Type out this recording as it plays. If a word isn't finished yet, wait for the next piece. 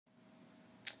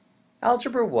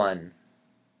Algebra 1,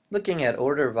 looking at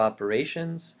order of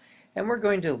operations, and we're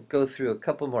going to go through a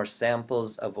couple more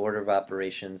samples of order of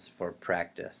operations for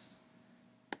practice.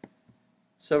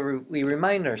 So we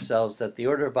remind ourselves that the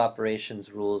order of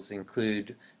operations rules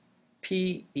include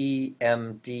PEMDAS,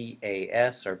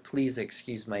 or please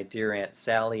excuse my dear Aunt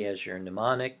Sally, as your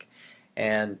mnemonic,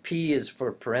 and P is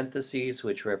for parentheses,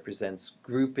 which represents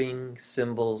grouping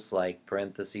symbols like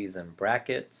parentheses and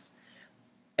brackets.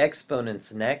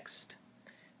 Exponents next.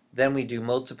 Then we do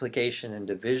multiplication and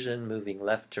division, moving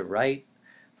left to right,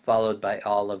 followed by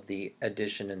all of the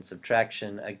addition and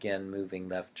subtraction, again moving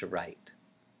left to right.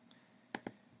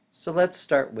 So let's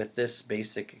start with this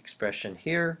basic expression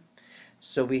here.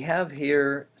 So we have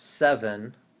here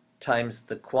 7 times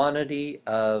the quantity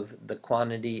of the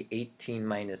quantity 18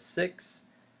 minus 6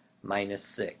 minus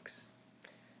 6.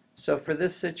 So for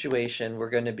this situation,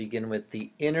 we're going to begin with the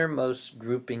innermost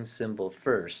grouping symbol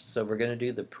first. So we're going to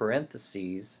do the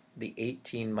parentheses, the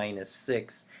 18 minus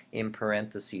 6 in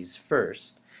parentheses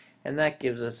first, and that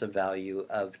gives us a value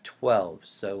of 12.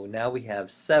 So now we have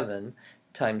 7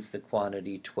 times the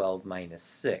quantity 12 minus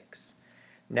 6.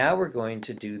 Now we're going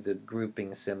to do the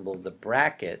grouping symbol, the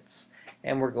brackets,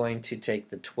 and we're going to take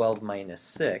the 12 minus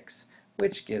 6,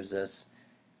 which gives us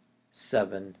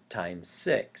 7 times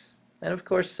 6. And of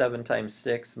course 7 times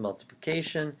 6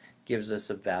 multiplication gives us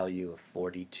a value of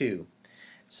 42.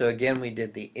 So again, we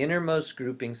did the innermost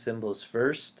grouping symbols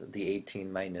first, the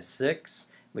 18 minus 6,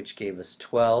 which gave us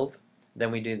 12.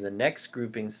 Then we do the next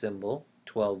grouping symbol,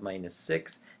 12 minus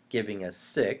 6, giving us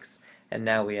 6. And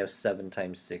now we have 7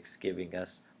 times 6 giving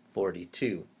us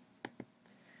 42.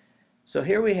 So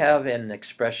here we have an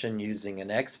expression using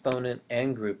an exponent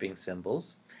and grouping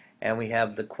symbols. And we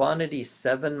have the quantity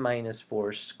 7 minus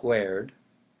 4 squared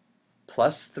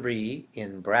plus 3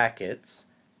 in brackets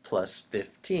plus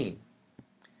 15.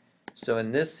 So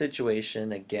in this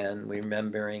situation, again,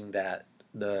 remembering that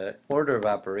the order of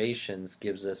operations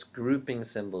gives us grouping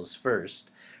symbols first,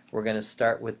 we're going to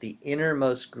start with the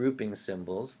innermost grouping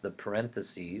symbols, the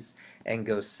parentheses, and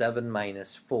go 7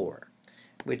 minus 4,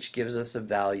 which gives us a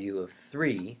value of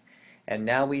 3. And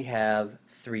now we have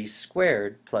 3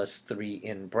 squared plus 3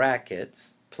 in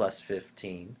brackets plus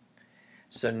 15.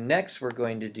 So next we're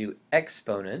going to do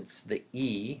exponents, the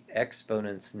E,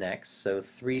 exponents next. So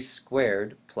 3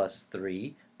 squared plus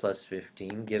 3 plus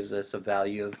 15 gives us a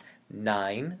value of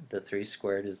 9. The 3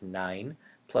 squared is 9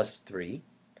 plus 3.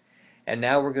 And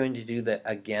now we're going to do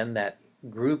again that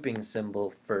grouping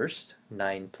symbol first,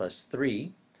 9 plus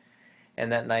 3.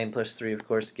 And that 9 plus 3 of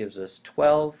course gives us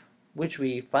 12. Which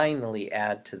we finally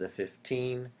add to the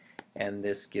 15, and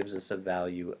this gives us a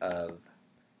value of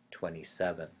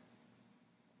 27.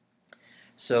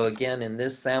 So again, in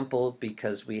this sample,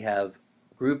 because we have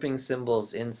grouping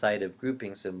symbols inside of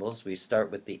grouping symbols, we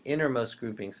start with the innermost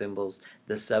grouping symbols,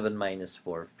 the 7 minus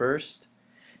 4 first.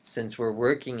 Since we're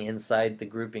working inside the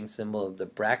grouping symbol of the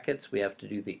brackets, we have to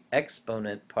do the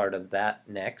exponent part of that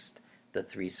next, the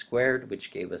 3 squared,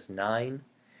 which gave us 9.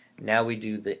 Now we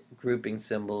do the grouping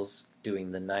symbols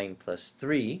doing the 9 plus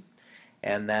 3,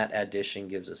 and that addition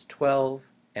gives us 12,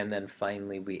 and then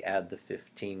finally we add the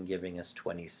 15 giving us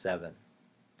 27.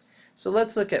 So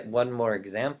let's look at one more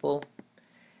example,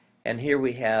 and here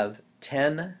we have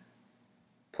 10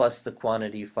 plus the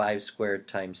quantity 5 squared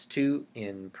times 2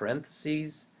 in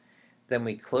parentheses. Then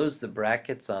we close the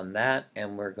brackets on that,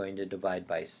 and we're going to divide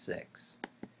by 6.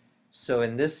 So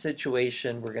in this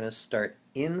situation, we're going to start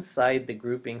inside the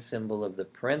grouping symbol of the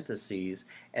parentheses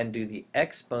and do the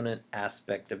exponent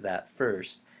aspect of that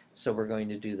first. So we're going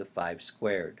to do the 5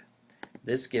 squared.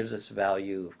 This gives us a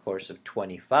value, of course, of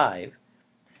 25.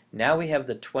 Now we have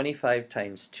the 25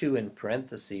 times 2 in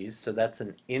parentheses, so that's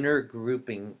an inner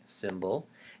grouping symbol,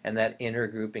 and that inner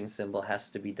grouping symbol has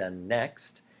to be done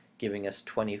next, giving us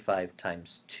 25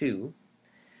 times 2.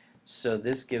 So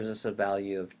this gives us a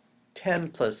value of 10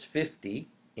 plus 50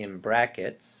 in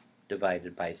brackets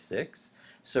divided by 6.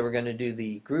 So we're going to do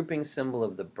the grouping symbol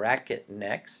of the bracket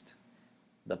next,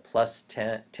 the plus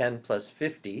 10 plus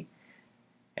 50,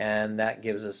 and that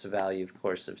gives us a value, of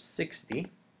course, of 60.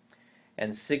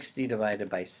 And 60 divided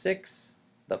by 6,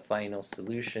 the final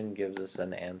solution gives us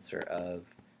an answer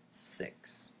of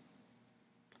 6.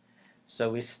 So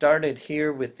we started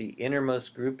here with the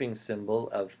innermost grouping symbol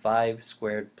of 5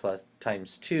 squared plus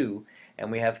times 2, and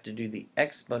we have to do the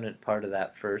exponent part of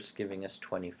that first, giving us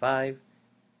 25.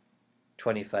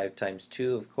 25 times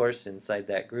 2, of course, inside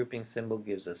that grouping symbol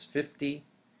gives us 50.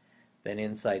 Then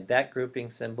inside that grouping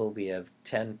symbol we have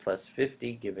 10 plus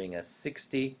 50 giving us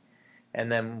 60.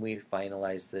 And then we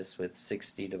finalize this with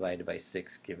 60 divided by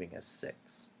 6 giving us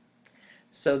 6.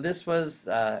 So this was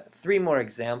three more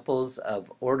examples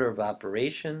of order of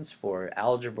operations for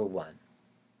Algebra 1.